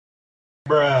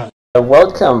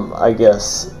Welcome, I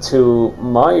guess, to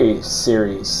my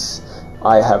series.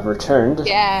 I have returned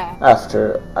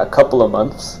after a couple of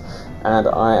months, and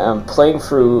I am playing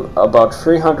through about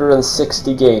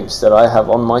 360 games that I have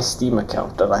on my Steam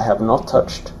account that I have not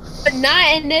touched. But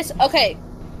not in this. Okay,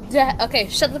 okay,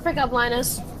 shut the frick up,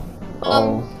 Linus.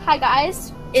 Hi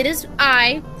guys, it is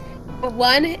I,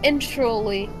 one and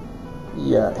truly.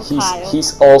 Yeah,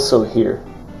 he's also here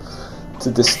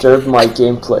to disturb my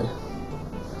gameplay.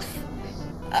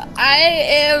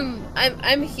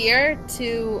 I'm here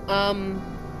to I'm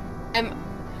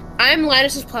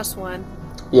Linus's +1.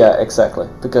 Yeah, exactly,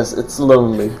 because it's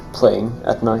lonely playing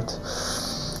at night.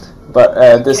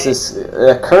 But this is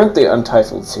a currently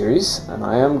untitled series, and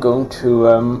I am going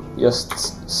to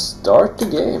just start the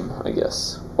game, I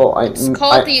guess. Oh, it's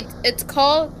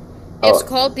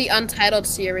called the Untitled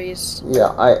series.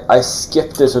 Yeah, I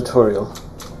skipped the tutorial.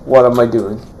 What am I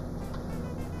doing?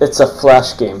 It's a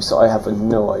flash game, so I have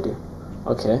no idea.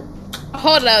 Okay.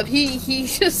 Hold up,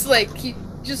 he's just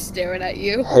staring at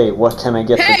you. Hey, what can I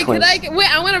get for 20?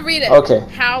 Wait, I want to read it. Okay.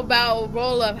 How about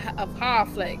roll of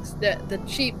Harflakes? The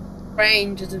cheap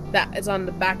range is on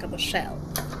the back of the shell.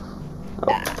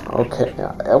 Oh, okay.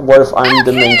 What if I'm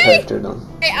the main character then?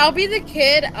 Hey, I'll be the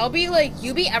kid. I'll be like,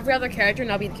 you be every other character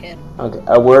and I'll be the kid. Okay.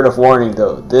 A word of warning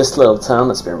though. This little town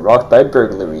has been rocked by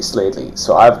burglaries lately,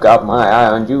 so I've got my eye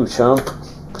on you, chump.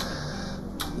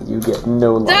 You get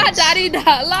no lines.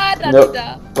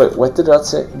 Wait, what did that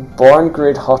say? Barn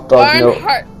grade hot dog.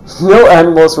 No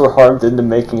animals were harmed in the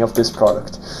making of this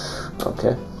product.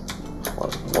 Okay.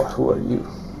 Who are you?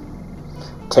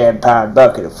 10-pound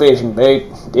bucket of fishing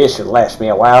bait. This should last me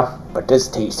a while, but this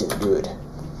tasted good.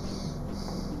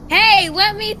 Hey,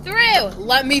 let me through!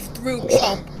 Let me through,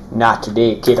 chump. Not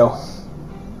today, kiddo.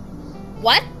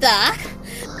 What the?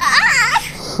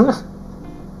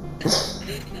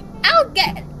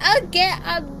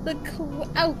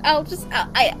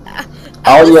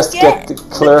 I'll just get the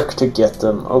clerk to get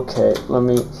them. Okay, let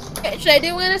me. Should I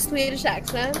do in a Swedish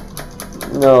accent?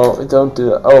 No, don't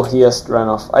do that. Oh, he just ran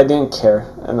off. I didn't care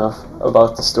enough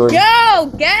about the story. Yo,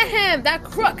 get him! That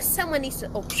crook! Someone needs to.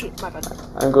 Oh shoot, my bad.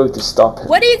 I'm going to stop him.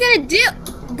 What are you gonna do,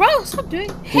 bro? Stop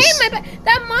doing. Hey, my bad.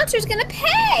 That monster's gonna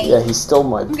pay. Yeah, he stole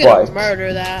my bike. I'm gonna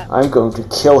murder that. I'm going to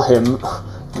kill him.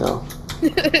 No.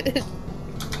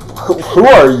 Who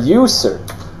are you, sir?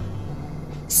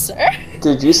 Sir?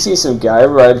 Did you see some guy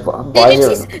ride by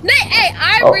here? Hey,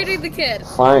 I'm reading the kid.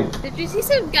 Fine. Did you see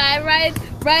some guy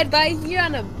ride by here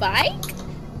on a bike?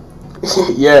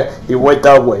 Yeah, he went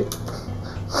that way.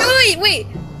 Wait.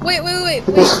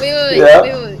 Yeah.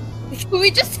 Wait. Can we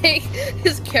just take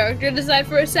his character design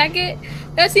for a second?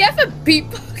 Does he have a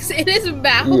beatbox in his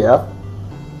mouth? Yeah.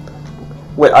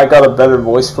 Wait, I got a better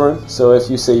voice for him, so if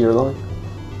you say your line.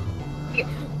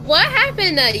 What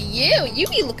happened to you? You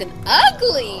be looking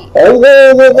ugly.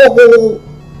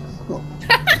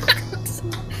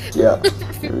 Yeah.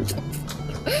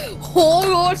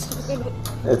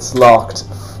 It's locked.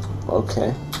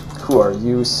 Okay. Who are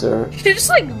you, sir? You're just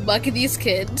like mucking these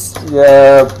kids.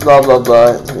 Yeah, blah blah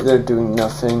blah. They're doing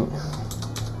nothing.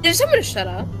 Did someone shut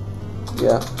up?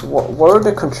 Yeah. What are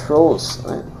the controls?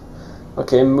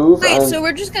 Okay, move. Wait, so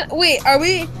we're just gonna wait. Are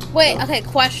we? Wait. Okay.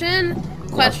 Question.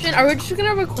 Are we just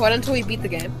gonna record until we beat the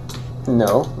game?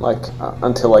 No, like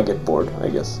until I get bored, I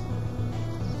guess.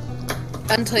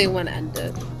 Until you want to end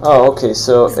it. Oh, okay.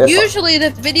 So usually the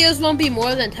videos won't be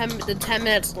more than 10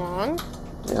 minutes long.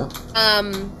 Yeah.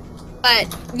 But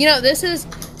you know, this is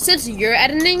since you're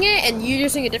editing it and you're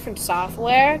using a different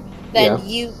software, then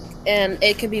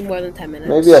it can be more than 10 minutes.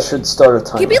 Maybe I should start a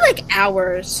timer. It can be like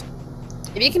hours.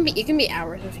 Maybe it can be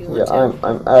hours if you want to.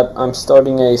 Yeah, I'm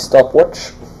starting a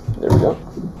stopwatch. There we go.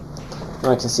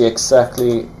 Now I can see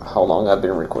exactly how long I've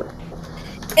been recording.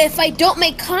 If I don't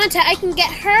make contact, I can get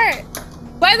hurt.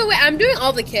 By the way, I'm doing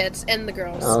all the kids and the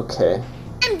girls. Okay.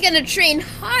 I'm gonna train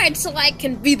hard so I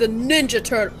can be the Ninja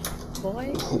Turtle.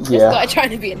 Boy, yeah. I'm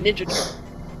trying to be a Ninja Turtle.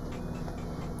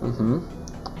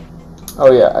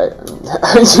 Oh yeah,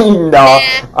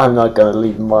 I'm not gonna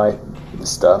leave my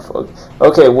stuff.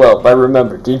 Okay, well, but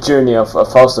remember, the journey of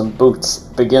 1,000 boots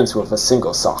begins with a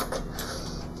single sock.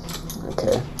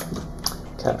 Okay.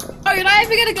 Oh, you're not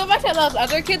even gonna go back to those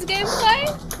other kids' gameplay?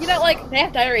 You know, like, they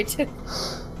have diary too.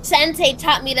 Sensei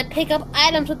taught me to pick up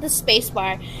items with the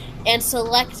spacebar and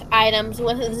select items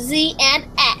with Z and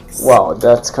X. Wow,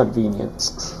 that's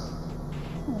convenient.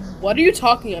 What are you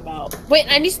talking about? Wait,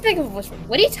 I need to think of a voice.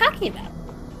 What are you talking about?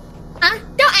 Huh?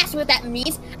 Don't ask me what that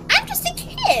means. I'm just a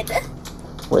kid.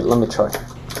 Wait, let me try.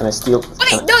 Can I steal?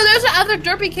 Wait, no, there's another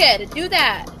derpy kid. Do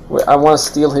that. Wait, I want to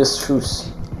steal his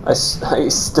shoes. I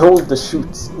stole the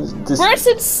shoots.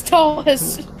 Person stole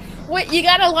his... Wait, you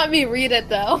gotta let me read it,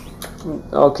 though.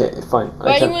 Okay, fine.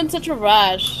 Why are you in such a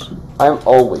rush? I'm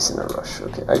always in a rush.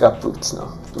 Okay, I got boots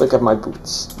now. Look at my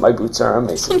boots. My boots are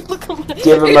amazing.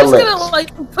 Give him a lick. Gonna,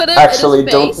 like, put it Actually, in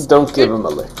his face. don't give him a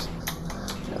lick.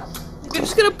 Yeah. You're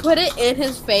just gonna put it in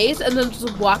his face and then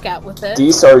just walk out with it.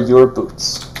 These are your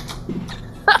boots.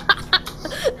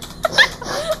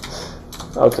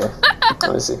 Okay,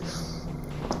 let me see.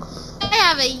 I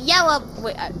have a yellow.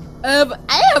 Wait, I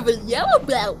have a yellow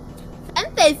belt.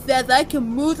 And they said I can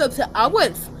move up to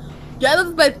hours.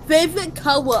 Yellow's my favorite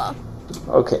color.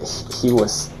 Okay, he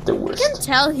was the worst. I can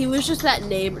tell he was just that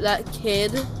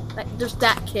kid. Just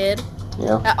that kid.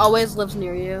 Yeah. That always lives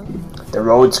near you. The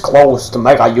road's closed to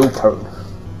make a U-turn.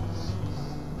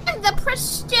 I'm the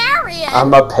pedestrian.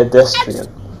 I'm a pedestrian.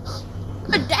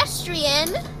 Pedestrian?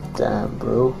 Damn,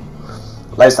 bro.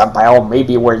 Listen, pal,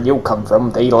 maybe where you come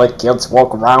from, they let kids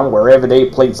walk around wherever they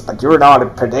please, but you're not a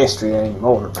pedestrian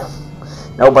anymore.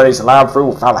 Nobody's allowed through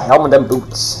without a helmet and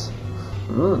boots.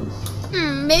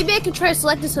 Maybe I could try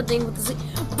selecting something with the...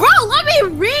 Bro, let me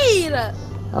read!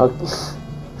 Okay.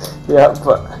 Yeah,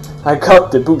 but I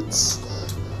got the boots.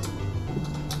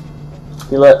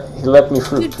 He let me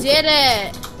through. You did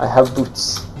it! I have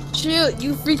boots. Shoot,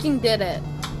 you freaking did it.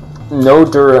 No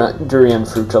durian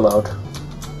fruit allowed.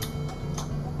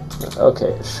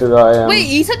 Okay, should I Wait,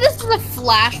 you said this is a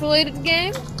Flash-related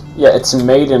game? Yeah, it's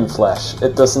made in Flash.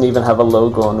 It doesn't even have a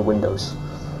logo on the windows.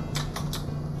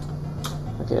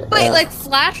 Okay. Wait, like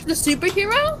Flash the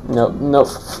superhero? No,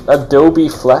 Adobe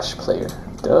Flash Player.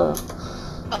 Duh.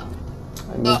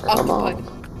 I mean, come on.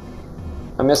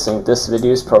 I'm guessing this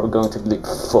video is probably going to be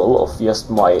full of just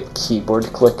my keyboard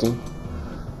clicking.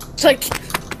 It's like...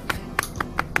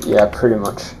 Yeah, pretty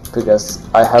much. Because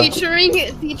I have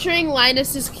featuring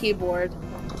Linus's keyboard.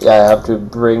 Yeah, I have to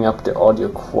bring up the audio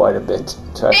quite a bit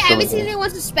to actually... Hey, have you seen anyone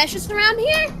suspicious around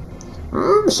here?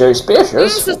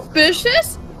 Suspicious?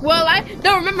 Suspicious? Well,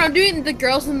 no, remember, I'm doing the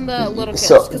girls and the little kids,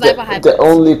 so because I have a high the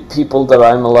only people that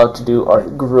I'm allowed to do are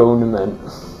grown men.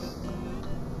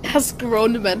 Yes,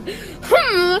 grown men.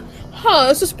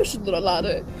 Suspicious little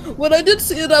laddie. When I did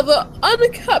see another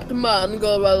uncapped man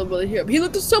go around here, he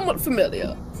looked somewhat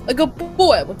familiar. Like a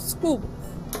boy I went to school with.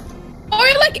 Oh,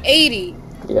 you're like 80.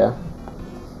 Yeah.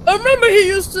 I remember he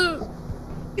used to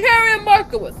carry a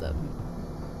marker with him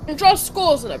and draw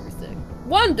skulls and everything.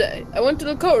 One day, I went to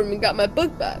the coat room and got my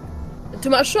book bag into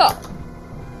my shop.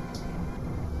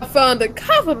 I found it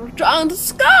covered with drawn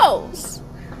skulls.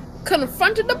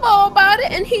 Confronted the boy about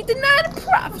it, and he denied the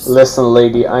props. Listen,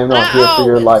 lady, I'm not here for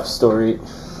your life story.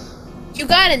 You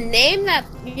got a name that?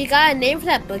 You got a name for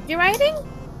that book you're writing?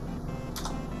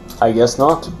 I guess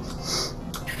not.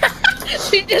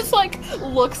 She just like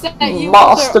looks at you.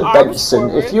 Master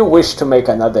Benson, if you wish to make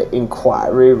another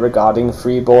inquiry regarding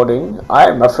freeboarding, I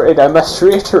am afraid I must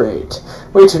reiterate.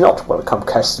 We do not welcome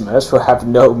customers who have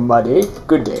no money.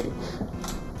 Good day.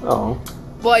 Oh.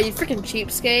 Boy, you freaking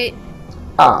cheapskate.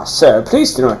 Ah, sir,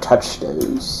 please do not touch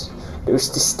those. Those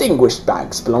distinguished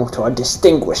bags belong to our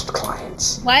distinguished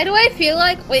clients. Why do I feel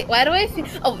like... Wait, why do I feel...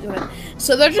 Oh, wait.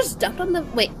 So they're just dumped on the...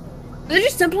 Wait. They're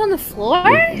just dumped on the floor?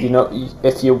 You know,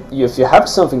 if you have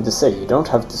something to say, you don't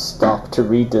have to stop to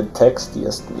read the text.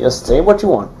 Just say what you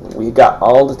want. We got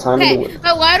all the time in the world.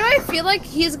 But why do I feel like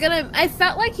he's gonna... I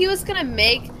felt like he was gonna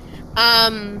make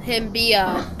him be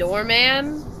a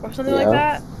doorman or something like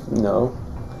that. No.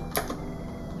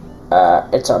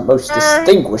 It's our most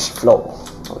distinguished floor.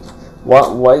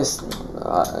 Why is...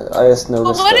 I just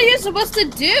noticed. Well, what are you supposed to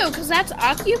do? Because that's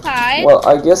occupied. Well,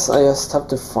 I guess I just have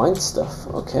to find stuff,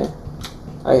 okay?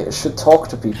 I should talk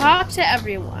to people. Talk to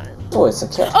everyone. Oh, it's a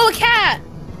cat. Oh, a cat!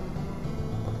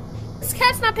 This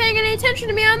cat's not paying any attention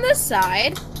to me on this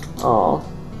side. Oh.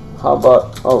 How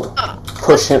about... Oh.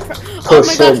 Push him. Oh Push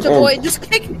my gosh, him the in. boy. Just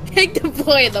kick the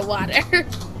boy in the water.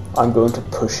 I'm going to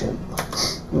push him.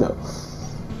 No.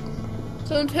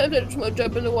 Sometimes I just want to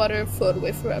jump in the water and float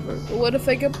away forever. But what if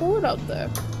I get bored out there?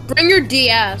 Bring your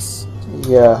DS.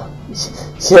 Yeah.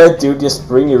 Yeah, dude, just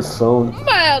bring your phone.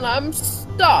 Man, I'm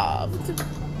starved.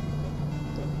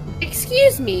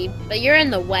 Excuse me, but you're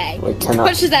in the way. Wait, cannot...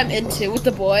 Pushes them into with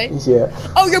the boy. Yeah.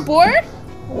 Oh, you're bored?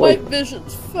 Wait. My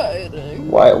vision's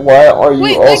fading. Why are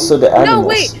you also the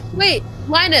animals? No, wait.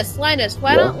 Linus, why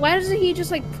doesn't he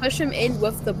just like push him in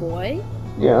with the boy?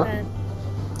 Yeah.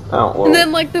 Oh, well. And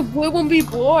then like the boy won't be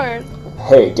bored.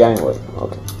 Hey, gangway.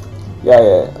 Okay.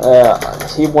 Yeah.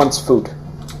 He wants food.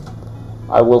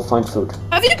 I will find food.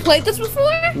 Have you played this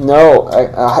before? No,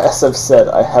 as I've said,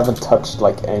 I haven't touched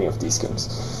like any of these games.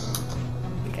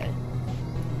 Okay.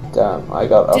 Damn, I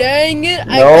got up. Dang it!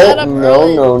 No, I got up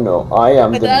early. no.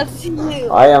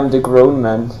 I am the grown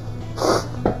man.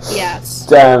 Yes.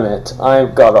 Damn it! I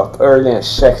got up early and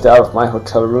checked out of my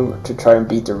hotel room to try and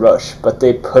beat the rush, but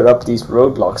they put up these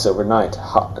roadblocks overnight.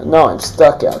 Now I'm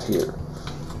stuck out here.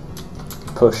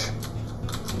 Push.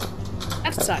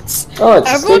 That sucks. Oh, it's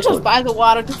everyone just buy the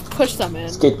water to push them in.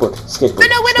 Skateboard.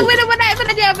 Wait, I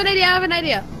have an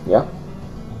idea. Yeah?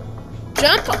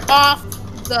 Jump off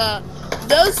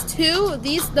those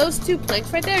two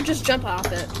planks right there, just jump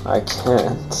off it. I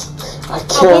can't.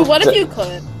 Oh, well, what if you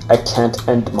could? I can't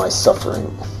end my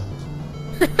suffering.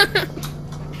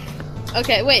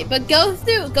 Okay, wait, but go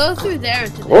through there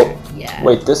into there. Yeah.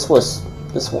 Wait, this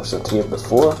wasn't here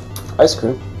before. Ice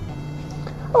cream.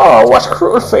 Oh, what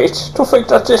cruel fate to think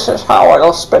that this is how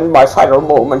I'll spend my final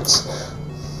moments.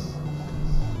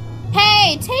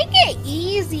 Hey, take it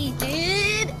easy,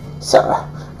 dude. Sir,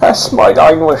 that's my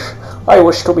dying wish. I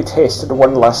wish to be tasted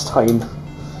one last time.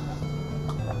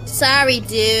 Sorry,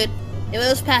 dude. It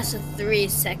was past the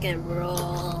 3-second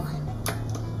rule.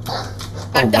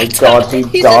 Oh my god, he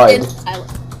died.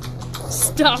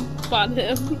 Stomp on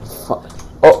him.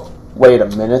 Oh, wait a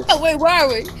minute. Oh, wait, where are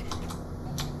we?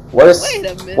 What is? Wait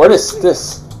a minute. What is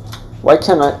this? Why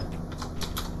can't I?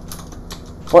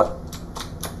 What?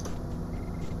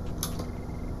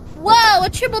 Whoa, a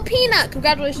triple peanut!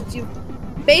 Congratulations, you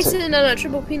based it on a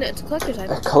triple peanut. It's a collector's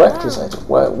item. A collector's item?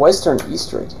 Why is there an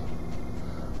Easter egg?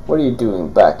 What are you doing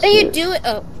back here? And you do it.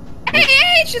 Oh,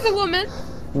 hey, she's a woman.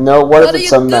 No, what if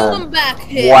it's a man? What are you doing back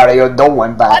here? What are you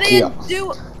doing back here? What are you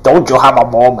doing? Don't you have a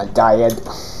moment, Dad?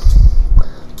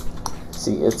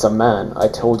 See, it's a man. I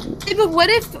told you. Hey, but what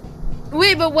if?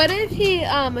 Wait, but what if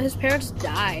his parents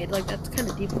died? Like, that's kind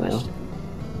of deep question.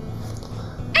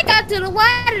 I got to the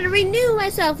water to renew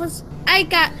myself with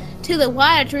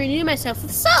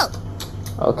salt.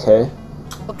 Okay.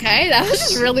 Okay, that was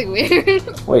just really weird.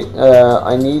 Wait,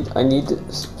 I need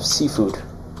seafood.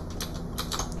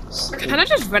 We're kind of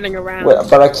just running around. Wait,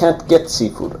 but I can't get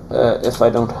seafood if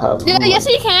I don't have money. Yes,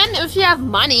 you can if you have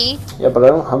money. Yeah, but I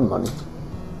don't have money.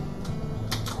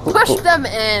 Push them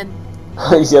in.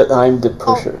 Yeah, I'm the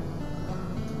pusher.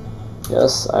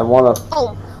 Yes, I wanna.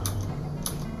 Oh.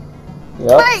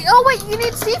 Yeah. Wait, you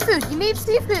need seafood. You need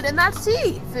seafood, and that's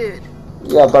seafood.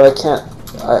 Yeah, but I can't.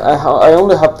 I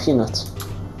only have peanuts.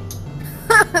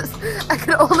 I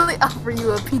can only offer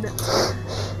you a peanut.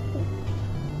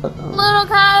 Little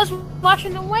guy's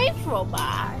watching the waves roll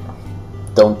by.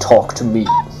 Don't talk to me.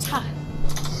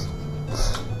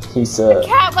 He's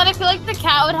cat, but I feel like the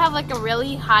cat would have like a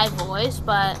really high voice,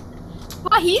 but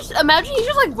imagine he's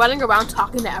just like running around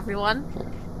talking to everyone.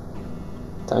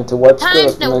 Time to watch.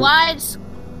 Time to watch.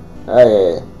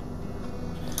 Yeah.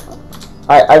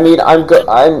 I mean,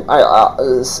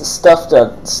 stuff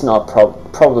that's not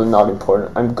probably not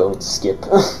important. I'm going to skip.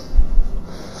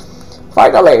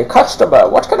 Finally, customer,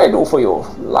 what can I do for you?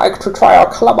 Like to try our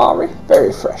calamari?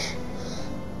 Very fresh.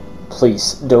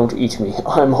 Please don't eat me.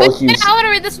 I'm all used. I want to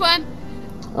read this one.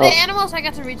 The animals I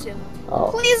got to read to.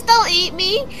 Oh. Please don't eat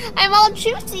me. I'm all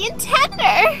juicy and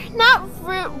tender, not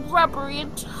rubbery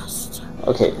and tossed.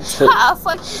 Okay, should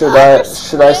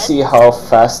I see how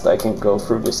fast I can go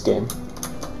through this game?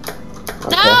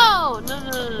 Okay. No.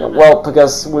 Well,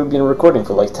 because we've been recording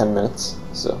for like 10 minutes,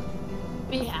 so.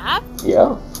 We have?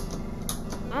 Yeah.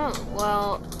 Oh,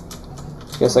 well.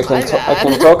 Yes, I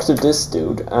can talk to this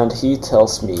dude, and he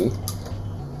tells me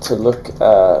to look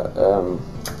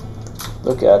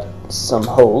at some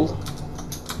hole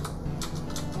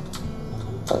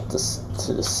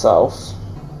to the south,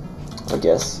 I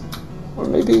guess, or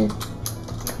maybe.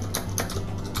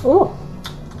 Oh,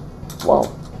 wow!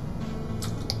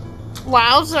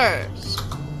 Wowzers!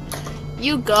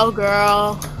 You go,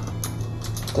 girl.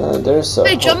 There's a.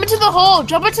 Hey, jump into the hole!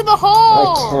 Jump into the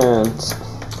hole! I can't.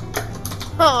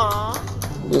 Aww.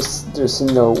 There's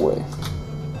no way.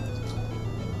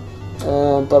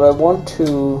 But I want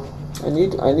to. I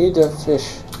need a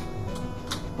fish.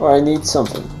 Or I need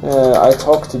something. I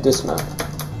talk to this man.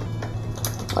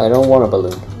 I don't want a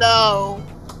balloon. No.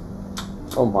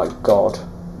 Oh my god.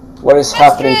 What is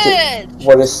happening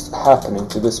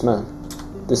to this man?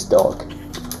 This dog.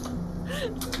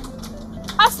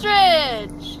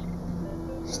 Ostrich!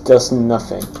 He does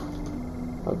nothing.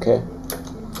 Okay.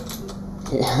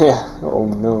 Yeah. Oh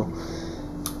no.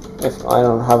 If I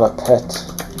don't have a pet.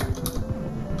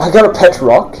 I got a pet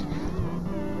rock.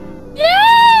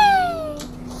 Yay!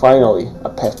 Finally, a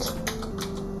pet.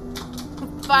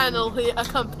 Finally, a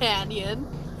companion.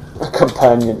 A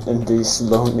companion in these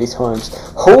lonely times.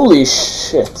 Holy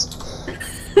shit!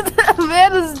 That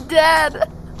man is dead.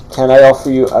 Can I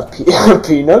offer you a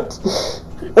peanut?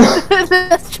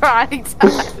 That's trying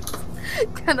times.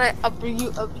 Can I offer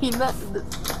you a peanut?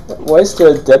 Why is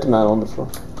there a dead man on the floor?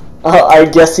 Oh, I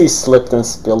guess he slipped and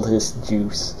spilled his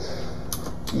juice.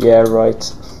 Yeah,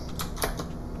 right.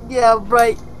 Yeah,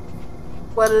 right.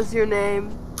 What is your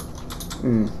name?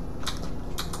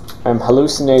 I'm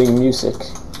hallucinating music,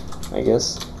 I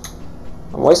guess.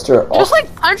 And why is there just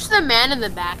like punch the man in the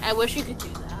back. I wish you could do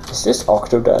that. Is this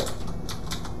Octodad?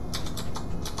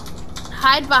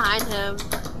 Hide behind him.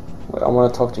 Wait, I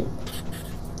want to talk to you.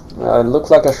 I look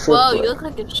like a shipwreck. Whoa, you look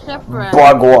like a shipwreck.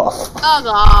 Bug off. Bug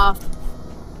off.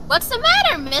 What's the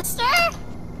matter, mister?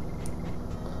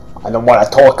 I don't want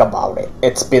to talk about it.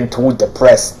 It's been too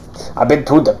depressed. I've been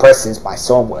too depressed since my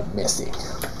son went missing.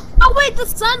 Oh wait, the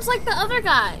son's like the other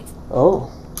guy. Oh.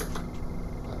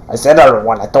 I said I don't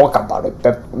want to talk about it,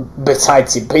 but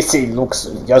besides he basically looks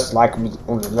just like me,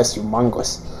 only less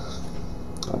humongous.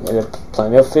 Okay, there's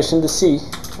plenty of fish in the sea.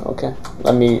 Okay,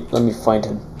 let me find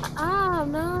him. Oh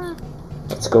no.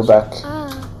 Let's go back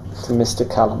to Mr.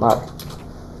 Calamari.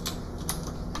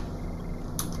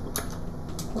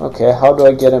 Okay, how do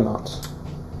I get him out?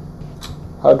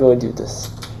 How do I do this?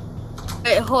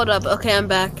 Wait, hold up. Okay, I'm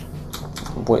back.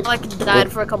 Wait, I like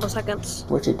died for a couple seconds.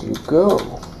 Where did you go?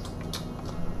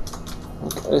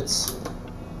 Okay, it's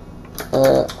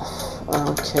I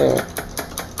don't care.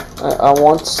 I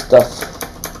want stuff.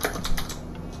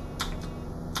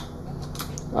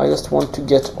 I just want to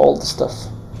get all the stuff.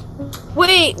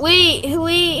 Wait,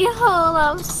 hold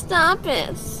up, stop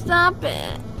it.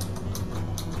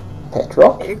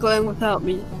 Petrock? You're going without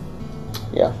me.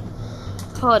 Yeah.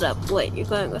 Hold up, wait, you're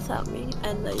going without me.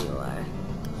 I know you are.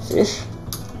 Fish?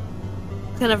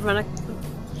 Kind of run a...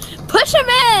 Push him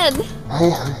in!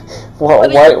 Well,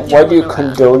 why do you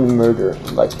condone murder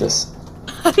like this?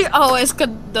 I always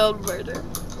condone murder.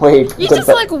 Wait, you just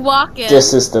like walk in.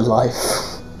 This is the life.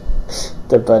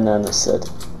 The banana said.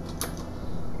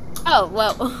 Oh,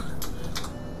 well.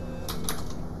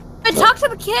 I talk to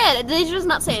the kid. Did he just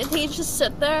not say anything? He just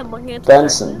sit there and looking at the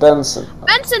Benson.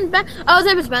 Oh, his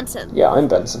name is Benson. Yeah, I'm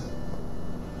Benson.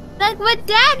 Like, my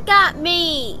dad got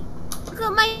me. Look,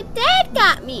 my dad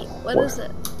got me. What is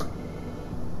it?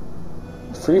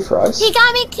 Free fries? He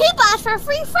got me coupons for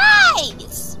free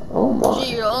fries. Oh my.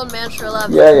 Gee, your old man sure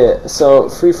loves Yeah, so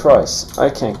free fries. I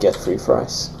can't get free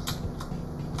fries.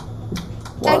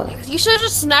 Why? You should have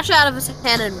just snatched it out of his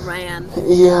hand and ran.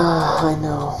 Yeah, I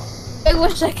know. I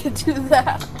wish I could do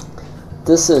that.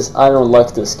 I don't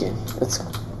like this game.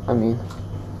 I mean,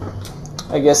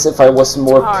 I guess if I was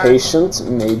more patient,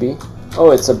 maybe.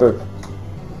 Oh, it's a bird.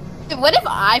 What if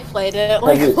I played it?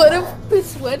 Like, what if we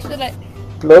switched and I...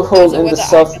 Blowhole in the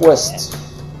southwest.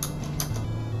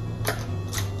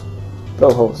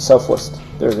 Blowhole, southwest.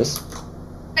 There it is.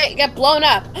 Hey, get blown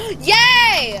up.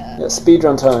 Yay! Yeah,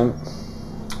 speedrun time.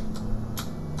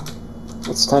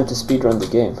 It's time to speedrun the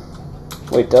game.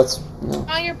 Wait, that's... no.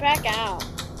 Oh, you're back out.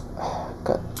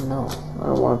 God, no. I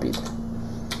don't want to be there.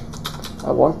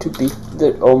 I want to be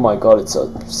there. Oh my god, it's a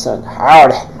sand.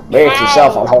 Howdy! Make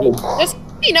yourself at home.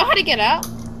 You know how to get out?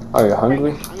 Are you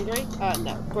hungry? Hungry?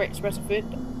 No. Great espresso food.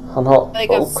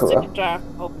 Okra.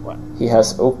 He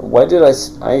has okra. Why did I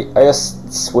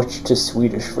just switched to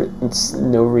Swedish for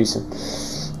no reason.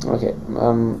 Okay,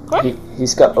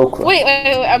 he's got okra. Wait,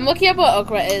 I'm looking up what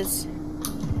okra is.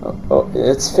 Oh,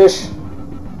 it's fish.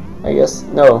 I guess.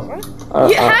 No.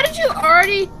 How did you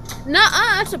already...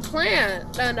 Nuh-uh, it's a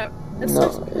plant. No,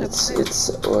 it's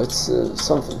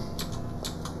something.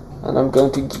 And I'm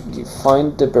going to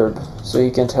find the bird so he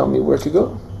can tell me where to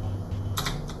go.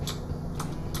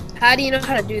 How do you know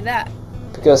how to do that?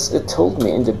 Because it told me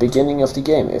in the beginning of the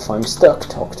game, if I'm stuck,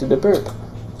 talk to the bird.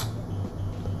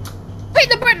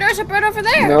 Wait, there's a bird over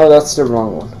there! No, that's the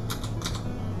wrong one.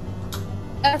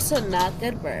 That's a not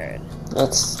good bird.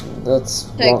 That's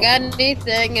Take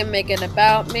anything and make it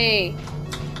about me.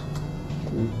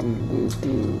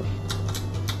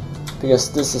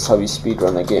 Because this is how you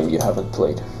speedrun a game you haven't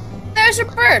played. There's a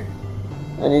bird!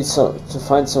 I need to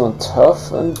find someone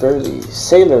tough and burly.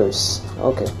 Sailors!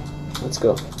 Okay, let's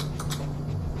go.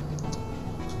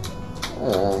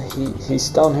 He's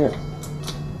down here.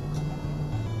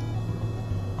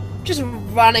 Just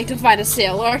running to find a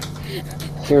sailor.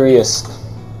 Here he is.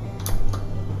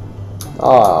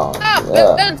 Oh, yeah.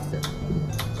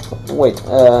 Wait,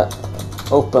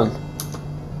 open.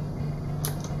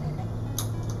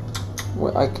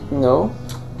 Wait, no.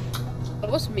 That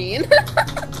was mean.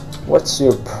 What's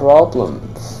your problem,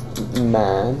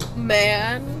 man?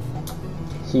 Man.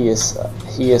 He is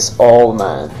all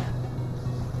man.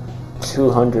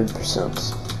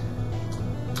 200%.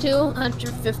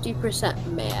 250%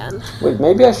 man. Wait,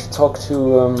 maybe I should talk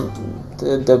to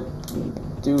The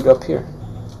dude up here.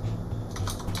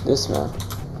 This man.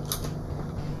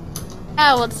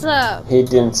 Ah, what's up? He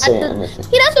didn't say anything.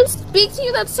 He doesn't speak to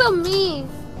you. That's so mean.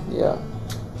 Yeah.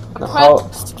 Now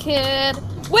Depressed kid.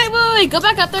 Wait. Go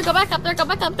back up there. Go back up there. Go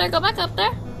back up there. Go back up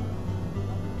there.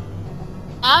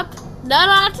 Up.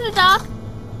 No, to the dock.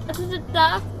 To the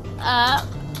dock.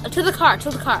 To the car. To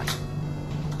the car.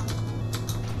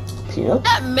 Peanut?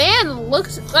 That man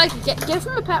looks like. Give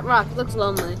him a pet rock. He looks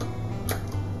lonely.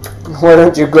 Why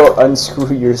don't you go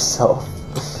unscrew yourself?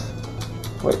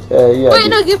 Wait, yeah. Wait,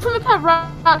 no, give him a pet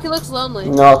rock. He looks lonely.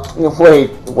 No,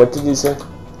 wait. What did you say?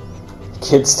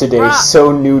 Kids today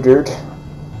so neutered.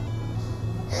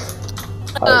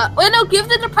 Wait, no, give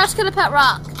the depressed kid a pet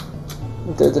rock.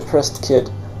 The depressed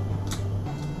kid.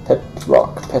 Pet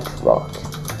rock, pet rock,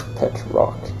 pet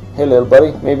rock. Hey, little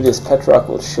buddy, maybe this pet rock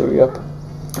will show you up.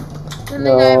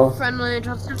 No.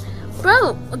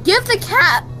 Bro, give the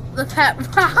cat the pet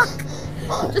rock.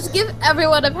 Just give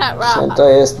everyone a pet rock. Can't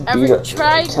I just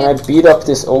can I beat up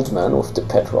this old man with the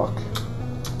pet rock?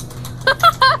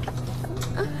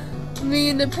 Me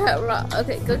and the pet rock.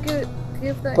 Okay, go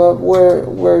give that. But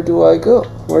where do I go?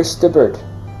 Where's the bird?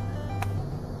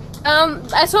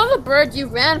 I saw the bird. You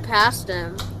ran past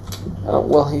him.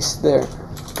 Well, he's there.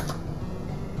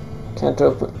 Can't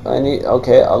open. I need.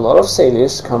 Okay, a lot of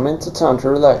sailors come into town to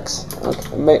relax.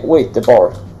 Okay, wait, the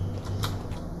bar.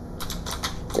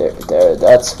 There.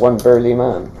 That's one burly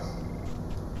man.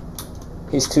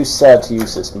 He's too sad to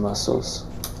use his muscles.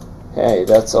 Hey,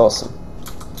 that's awesome.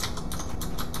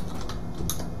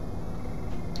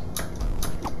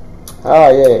 Ah,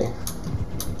 yay.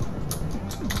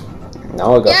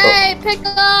 Now I got. Yay,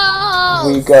 pickles!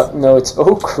 We got. No, it's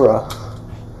okra.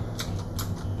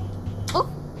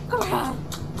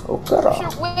 Okra.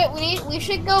 We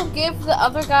should go give the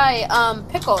other guy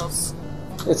pickles.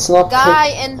 It's not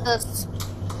in the.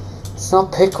 It's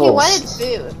not pickles. He wanted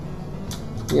food.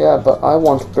 Yeah, but I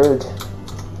want bird.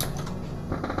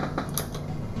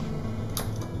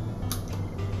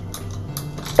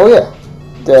 Oh yeah,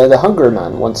 the hungry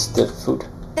man wants the food.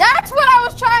 That's what I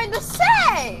was trying to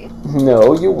say!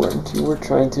 No, you weren't. You were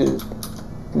trying to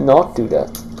not do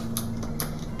that.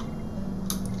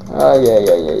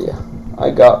 Yeah.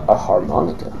 I got a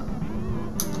harmonica.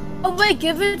 Oh wait,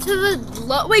 give it to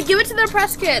the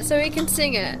press kit so he can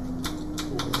sing it.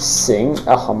 Sing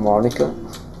a harmonica?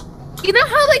 You know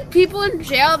how like people in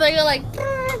jail they go like.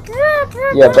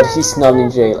 Yeah, but he's not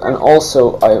in jail, and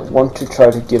also I want to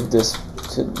try to give this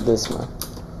to this man.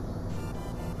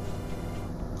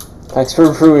 Thanks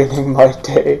for ruining my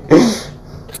day.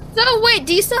 So wait,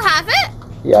 do you still have it?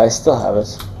 Yeah, I still have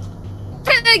it.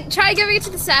 Try giving it to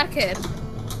the sad kid.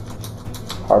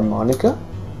 Harmonica?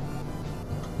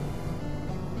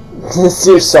 It's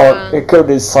your song. It could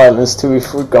be silence to be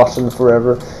forgotten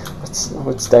forever.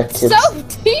 What's that kid? So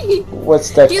deep.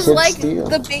 What's that He's kid's like deal?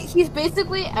 He's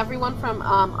basically everyone from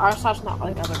r/not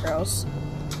like other girls.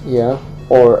 Yeah.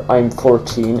 Or I'm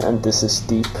 14 and this is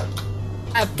deep.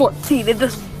 I'm 14 and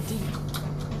this is deep.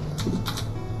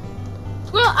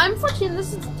 Well, I'm 14.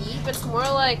 This is deep. It's more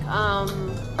like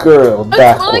Girl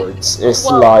backwards is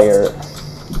liar.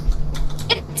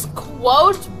 It's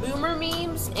quote boomer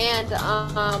memes and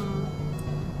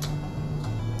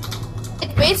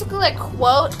it's basically like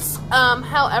quotes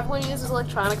how everyone uses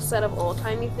electronics instead of old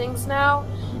timey things now.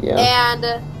 Yeah.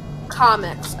 And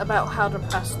comics about how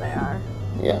depressed they are.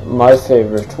 Yeah, my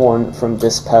favorite one from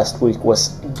this past week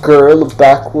was girl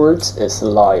backwards is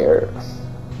liar.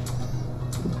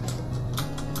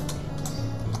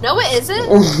 No, it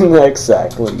isn't.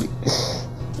 Exactly.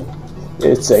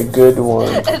 It's a good one.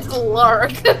 It's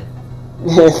Lark.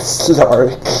 It's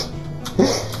Lark.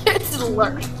 It's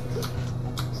Lark.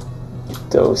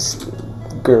 Those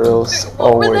girls What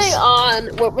always.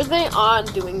 What were they on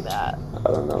doing that?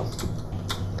 I don't know.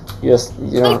 Yes,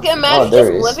 you know. Like imagine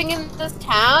just living in this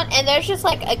town and there's just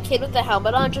like a kid with a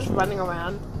helmet on just running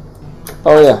around.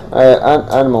 Oh yeah,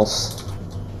 animals.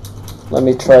 Let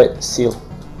me try seal.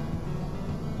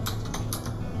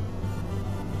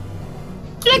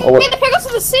 Give the pickles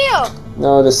to the seal.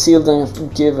 No, the seal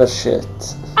doesn't give a shit.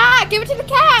 Ah, give it to the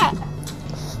cat.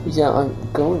 Yeah, I'm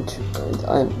going to.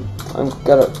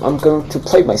 I'm going to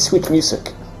play my sweet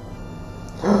music.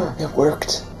 It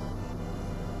worked.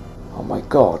 Oh my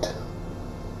god.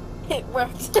 It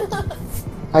worked.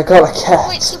 I got a cat.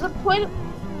 Wait, so the point.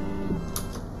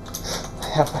 I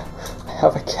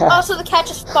have a cat. Oh, so the cat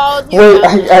just followed you. Wait,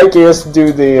 I guess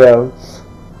do the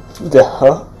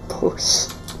pose.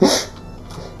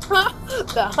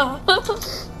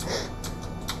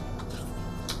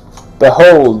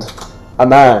 Behold, a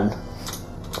man.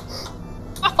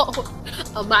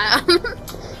 Oh, Oh my.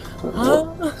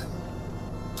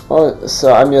 Oh,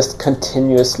 so I'm just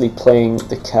continuously playing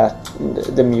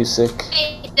the music.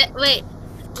 Wait,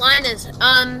 Linus.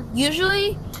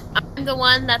 Usually I'm the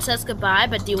one that says goodbye,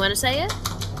 but do you want to say it?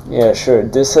 Yeah, sure.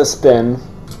 This has been.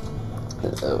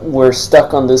 We're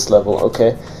stuck on this level,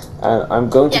 okay? And I'm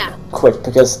going to quit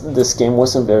because this game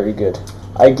wasn't very good.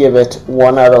 I give it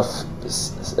 1 out of.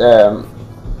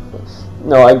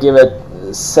 No, I give it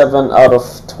 7 out of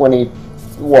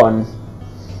 21.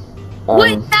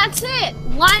 Wait, that's it!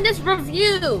 Linus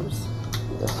reviews!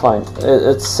 Fine.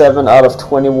 It's 7 out of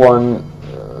 21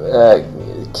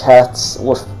 cats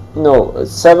with... No,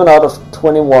 7 out of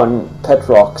 21 pet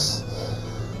rocks.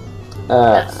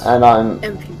 And I'm...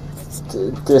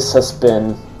 This has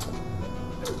been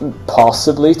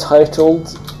possibly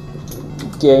titled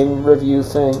game review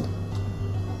thing.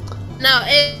 No,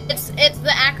 it's the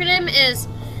acronym is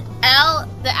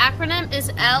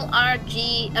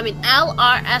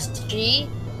LRSG.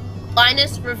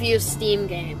 Linus reviews Steam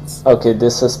games. Okay,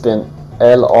 this has been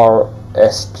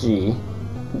LRSG.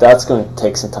 That's going to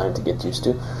take some time to get used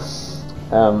to.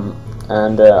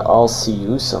 And I'll see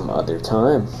you some other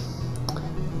time.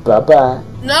 Bye-bye.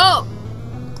 No!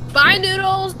 Bye,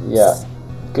 Noodles! Yeah.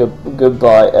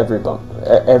 Goodbye, everyone.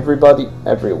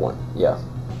 Yeah.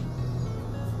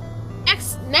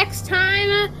 Next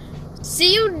time,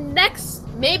 see you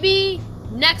maybe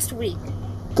next week.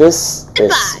 This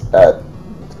is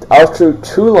outro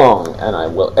too long, and I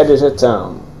will edit it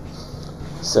down.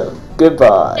 So,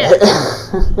 goodbye. Yeah.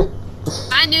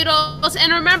 Bye, Noodles,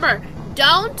 and remember,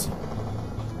 don't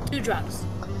do drugs.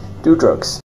 Do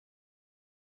drugs.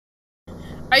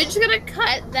 Are you just gonna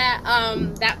cut that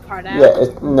that part out? Yeah,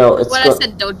 it's when I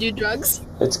said don't do drugs.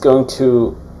 It's going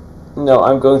to. No,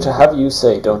 I'm going to have you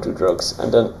say don't do drugs,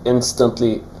 and then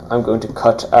instantly I'm going to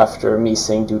cut after me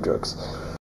saying do drugs.